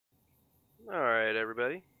Alright,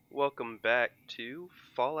 everybody. Welcome back to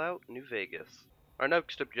Fallout New Vegas. Our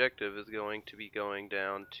next objective is going to be going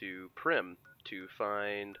down to Primm to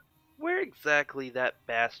find where exactly that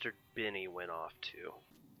bastard Benny went off to.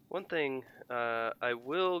 One thing I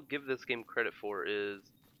will give this game credit for is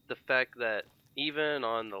the fact that even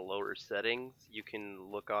on the lower settings, you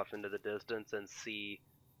can look off into the distance and see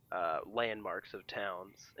landmarks of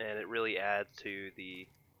towns, and it really adds to the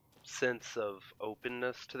sense of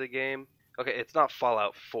openness to the game. Okay, it's not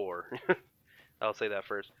Fallout 4. I'll say that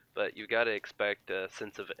first. But you gotta expect a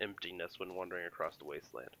sense of emptiness when wandering across the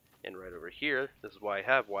wasteland. And right over here, this is why I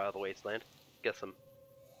have Wild Wasteland. Get some.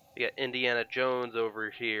 You got Indiana Jones over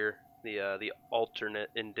here, the alternate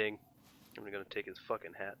ending. I'm gonna take his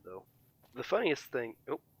fucking hat though. The funniest thing.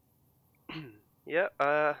 Oh, yeah.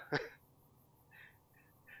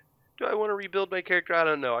 Do I want to rebuild my character? I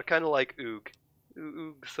don't know. I kind of like Oog.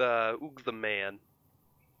 Oog's the man.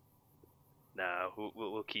 Nah,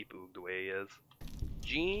 we'll keep Oog the way he is.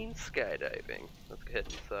 Gene skydiving. Let's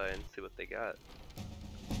get inside and see what they got.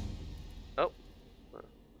 Oh.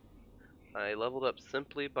 I leveled up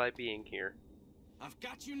simply by being here. I've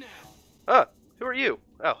got you now. Ah, who are you?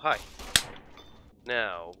 Oh, hi.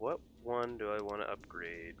 Now, what one do I want to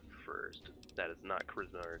upgrade first? That is not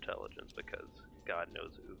charisma or intelligence, because God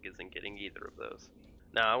knows Oog isn't getting either of those.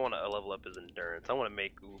 Now, I want to level up his endurance. I want to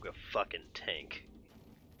make Oog a fucking tank.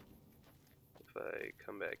 If I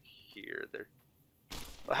come back here, there.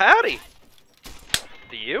 Well, howdy!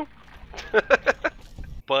 Do you?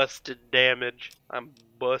 Busted damage. I'm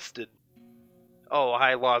busted. Oh,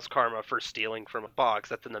 I lost karma for stealing from a box.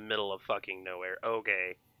 That's in the middle of fucking nowhere.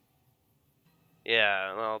 Okay.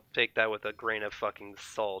 Yeah, I'll take that with a grain of fucking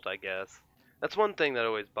salt, I guess. That's one thing that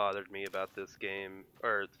always bothered me about this game,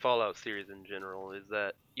 or Fallout series in general, is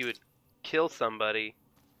that you would kill somebody,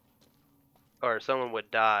 or someone would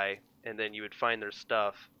die, and then you would find their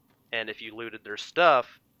stuff, and if you looted their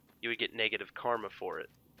stuff, you would get negative karma for it.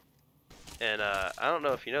 And I don't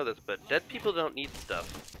know if you know this, but dead people don't need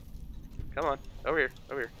stuff. Come on, over here,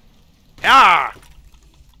 over here. Ah!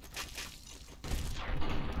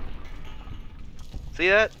 See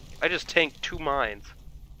that? I just tanked 2 mines.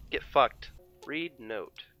 Get fucked. Read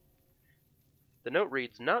note. The note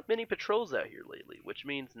reads, not many patrols out here lately, which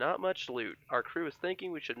means not much loot. Our crew is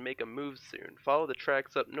thinking we should make a move soon. Follow the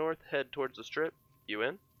tracks up north, head towards the strip. You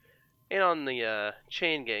in? Ain't on the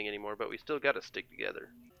chain gang anymore, but we still gotta stick together.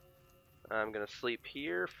 I'm gonna sleep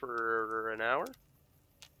here for an hour.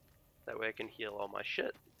 That way I can heal all my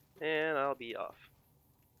shit. And I'll be off.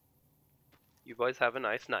 You boys have a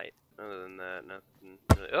nice night. Other than that, nothing.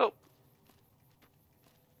 Oh!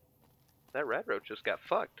 That rat roach just got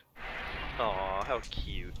fucked. Aw, how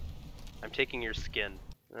cute. I'm taking your skin.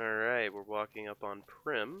 Alright, we're walking up on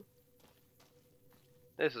Primm.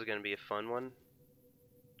 This is gonna be a fun one.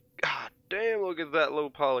 God damn, look at that low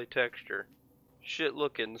poly texture. Shit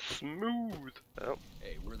looking smooth. Oh.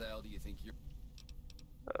 Hey, where the hell do you think you're?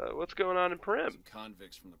 What's going on in Primm? Some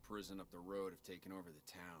convicts from the prison up the road have taken over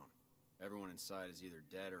the town. Everyone inside is either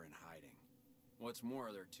dead or in hiding. What's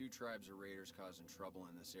more, there are 2 tribes of raiders causing trouble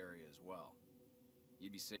in this area as well.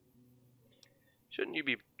 You'd be safe. Shouldn't you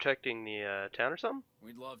be protecting the town or something?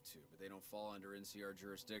 We'd love to, but they don't fall under NCR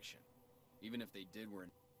jurisdiction. Even if they did, we're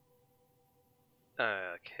in.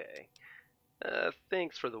 Okay.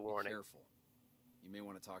 Thanks for the warning. Be careful. You may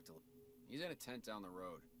want to talk to. He's in a tent down the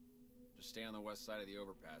road. Just stay on the west side of the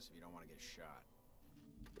overpass if you don't want to get shot.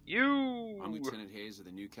 I'm Lieutenant Hayes of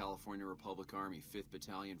the New California Republic Army, 5th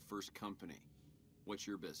Battalion, 1st Company. What's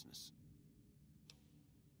your business?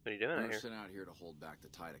 What are you doing out We're here? sent out here to hold back the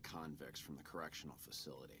tide of convicts from the correctional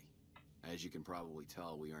facility. As you can probably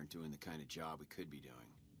tell, we aren't doing the kind of job we could be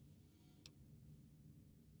doing.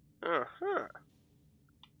 Uh-huh.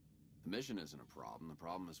 The mission isn't a problem. The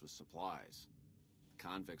problem is with supplies. The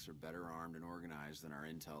convicts are better armed and organized than our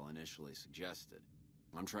intel initially suggested.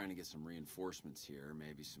 I'm trying to get some reinforcements here,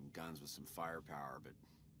 maybe some guns with some firepower, but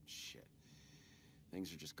shit.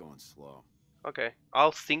 Things are just going slow. Okay.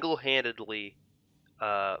 I'll single-handedly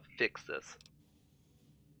fix this.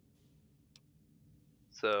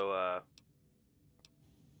 So,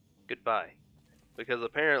 goodbye. Because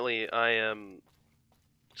apparently I am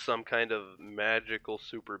some kind of magical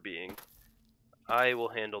super being. I will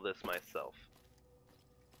handle this myself.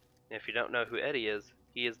 And if you don't know who Eddie is,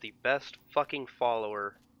 he is the best fucking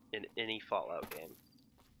follower in any Fallout game.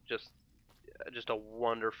 Just a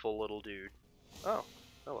wonderful little dude. Oh,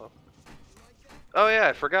 hello. Oh yeah,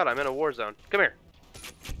 I forgot, I'm in a war zone. Come here.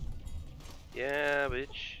 Yeah,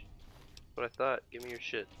 bitch. What I thought. Give me your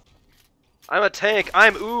shit. I'm a tank.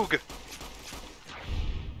 I'm Oog.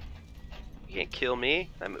 You can't kill me.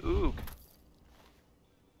 I'm Oog.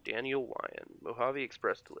 Daniel Wyan, Mojave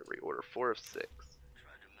Express delivery, order 4 of 6.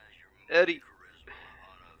 Eddie,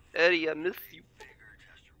 I miss you.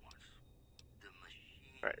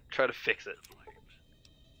 Alright, try to fix it.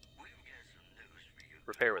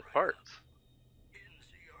 Repair with parts.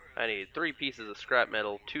 I need 3 pieces of scrap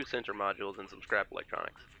metal, 2 sensor modules, and some scrap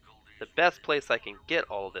electronics. The best place I can get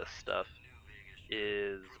all this stuff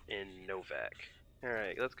is in Novac.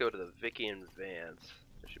 Alright, let's go to the Vicky and Vance.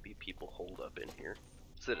 There should be people holed up in here.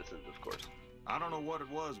 Citizens, of course. I don't know what it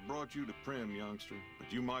was brought you to Primm, youngster,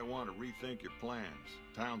 but you might want to rethink your plans.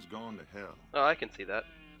 Town's gone to hell. Oh, I can see that.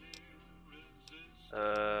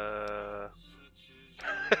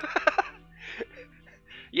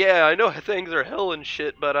 Yeah, I know things are hell and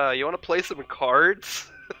shit, but you want to play some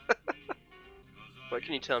cards? What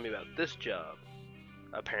can you tell me about this job?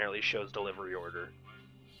 Apparently shows delivery order.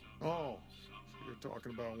 Oh, so you're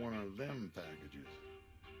talking about one of them packages.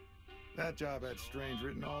 That job had strange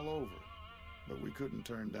written all over it, but we couldn't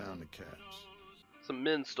turn down the caps. Some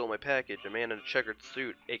men stole my package, a man in a checkered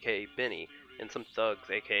suit, aka Benny, and some thugs,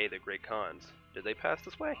 aka the Great Khans. Did they pass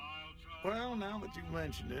this way? Well, now that you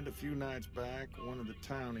mentioned it, a few nights back, one of the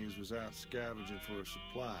townies was out scavenging for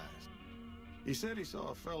supplies. He said he saw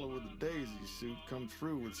a fellow with a daisy suit come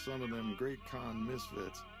through with some of them Great Khan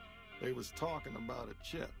misfits. They was talking about a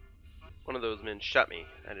chip. One of those men shot me.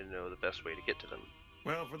 I didn't know the best way to get to them.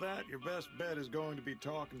 Well, for that, your best bet is going to be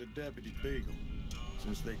talking to Deputy Beagle,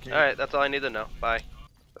 since they can't... Alright, that's all I need to know. Bye.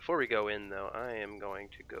 Before we go in, though, I am going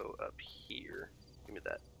to go up here. Give me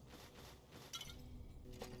that.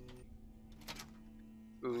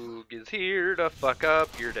 Oog is here to fuck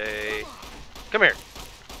up your day. Come here.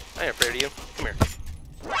 I ain't afraid of you. Come here.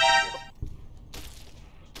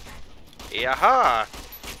 Yaha!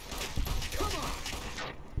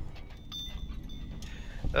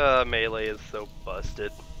 Melee is so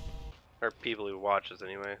busted. Or people who watch us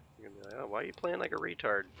anyway. You're gonna be like, oh, why are you playing like a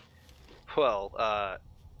retard? Well, I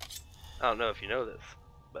don't know if you know this,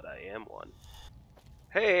 but I am one.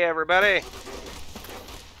 Hey, everybody!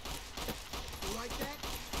 You like that?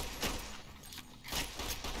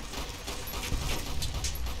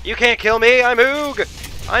 You can't kill me! I'm Oog!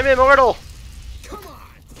 I'm immortal! Come on!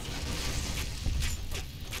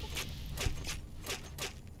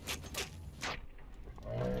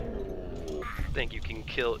 Think you can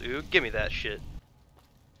kill Oog? Give me that shit.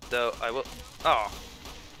 So, I will... Oh.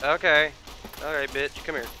 Okay. Alright, bitch.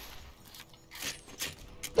 Come here.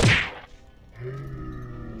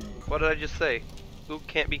 What did I just say? Oog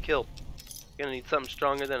can't be killed. You're gonna need something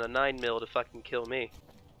stronger than a 9mm to fucking kill me.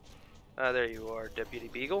 Ah, there you are, Deputy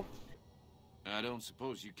Beagle. I don't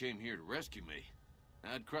suppose you came here to rescue me.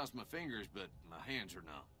 I'd cross my fingers, but my hands are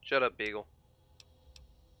numb. Shut up, Beagle.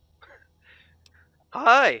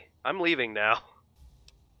 Hi! I'm leaving now.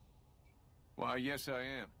 Why, yes I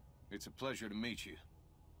am. It's a pleasure to meet you.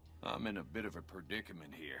 I'm in a bit of a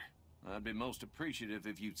predicament here. I'd be most appreciative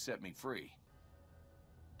if you'd set me free.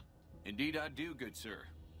 Indeed I do, good sir.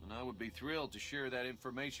 And I would be thrilled to share that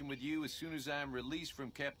information with you as soon as I am released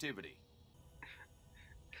from captivity.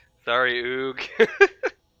 Sorry, Oog.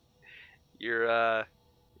 You're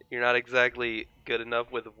not exactly good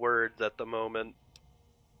enough with words at the moment.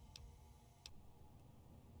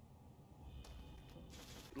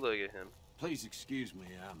 Look at him. Please excuse me,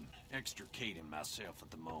 I'm extricating myself at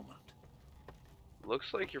the moment.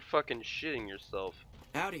 Looks like you're fucking shitting yourself.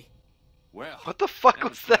 Howdy. Well, What the fuck now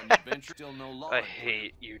was it's an that? adventure, still no law I in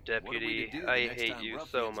hate you, What are we Deputy. to do the I next hate time you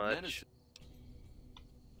ruffians so much. menace-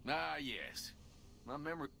 Ah, yes. My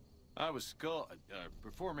memory... I was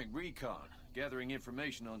performing recon, gathering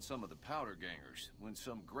information on some of the powder gangers, when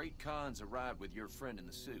some Great Khans arrived with your friend in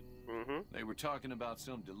the suit. Mm-hmm. They were talking about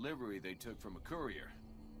some delivery they took from a courier.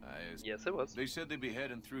 Yes, it was. They said they'd be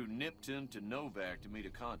heading through Nipton to Novac to meet a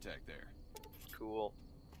contact there. Cool.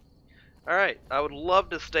 Alright, I would love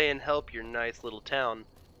to stay and help your nice little town,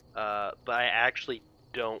 but I actually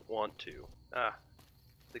don't want to. Ah,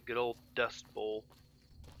 the good old Dust Bowl.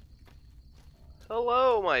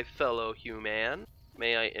 Hello, my fellow human.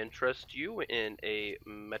 May I interest you in a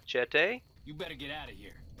machete? You better get out of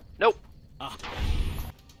here. Nope. Ah.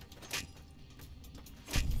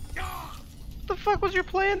 What the fuck was your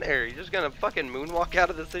plan there? You just gonna fucking moonwalk out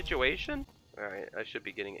of the situation? Alright, I should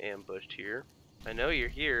be getting ambushed here. I know you're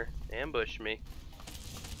here. Ambush me.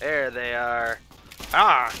 There they are.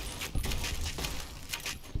 Ah!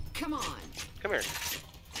 Come on. Come here.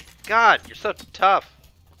 God, you're so tough.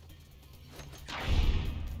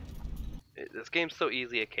 This game's so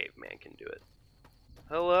easy a caveman can do it.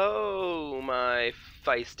 Hello, my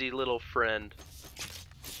feisty little friend.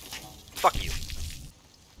 Fuck you.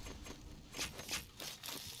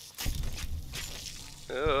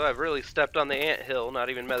 Oh, I've really stepped on the anthill, not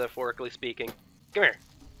even metaphorically speaking. Come here.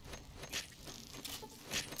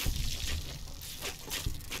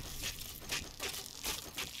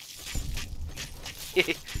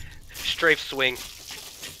 Strafe swing.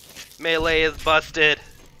 Melee is busted.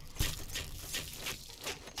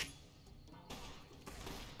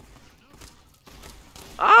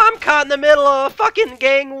 I'm caught in the middle of a fucking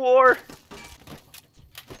gang war.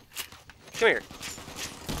 Come here.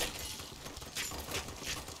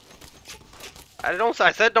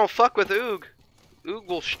 I said don't fuck with Oog. Oog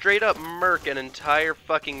will straight up murk an entire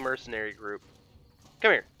fucking mercenary group.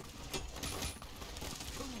 Come here.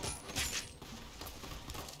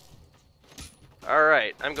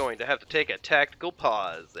 Alright, I'm going to have to take a tactical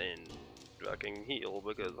pause and fucking heal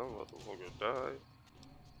because I'm about to fucking die.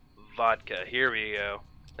 Vodka, here we go.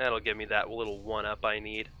 That'll give me that little one-up I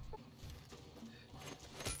need.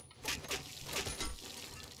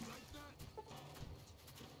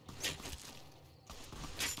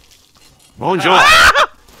 Bonjour.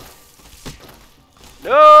 Ah!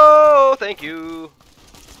 No, thank you.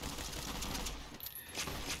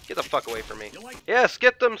 Get the fuck away from me. Yes,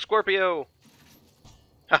 get them, Scorpio.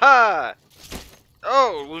 Haha.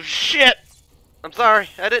 Oh, shit. I'm sorry.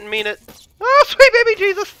 I didn't mean it. Oh, sweet baby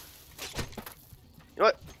Jesus. You know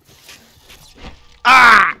what?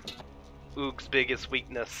 Ah! Oog's biggest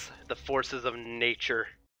weakness. The forces of nature.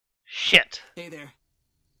 Shit. Hey there.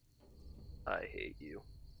 I hate you.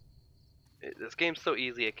 This game's so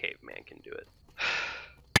easy a caveman can do it.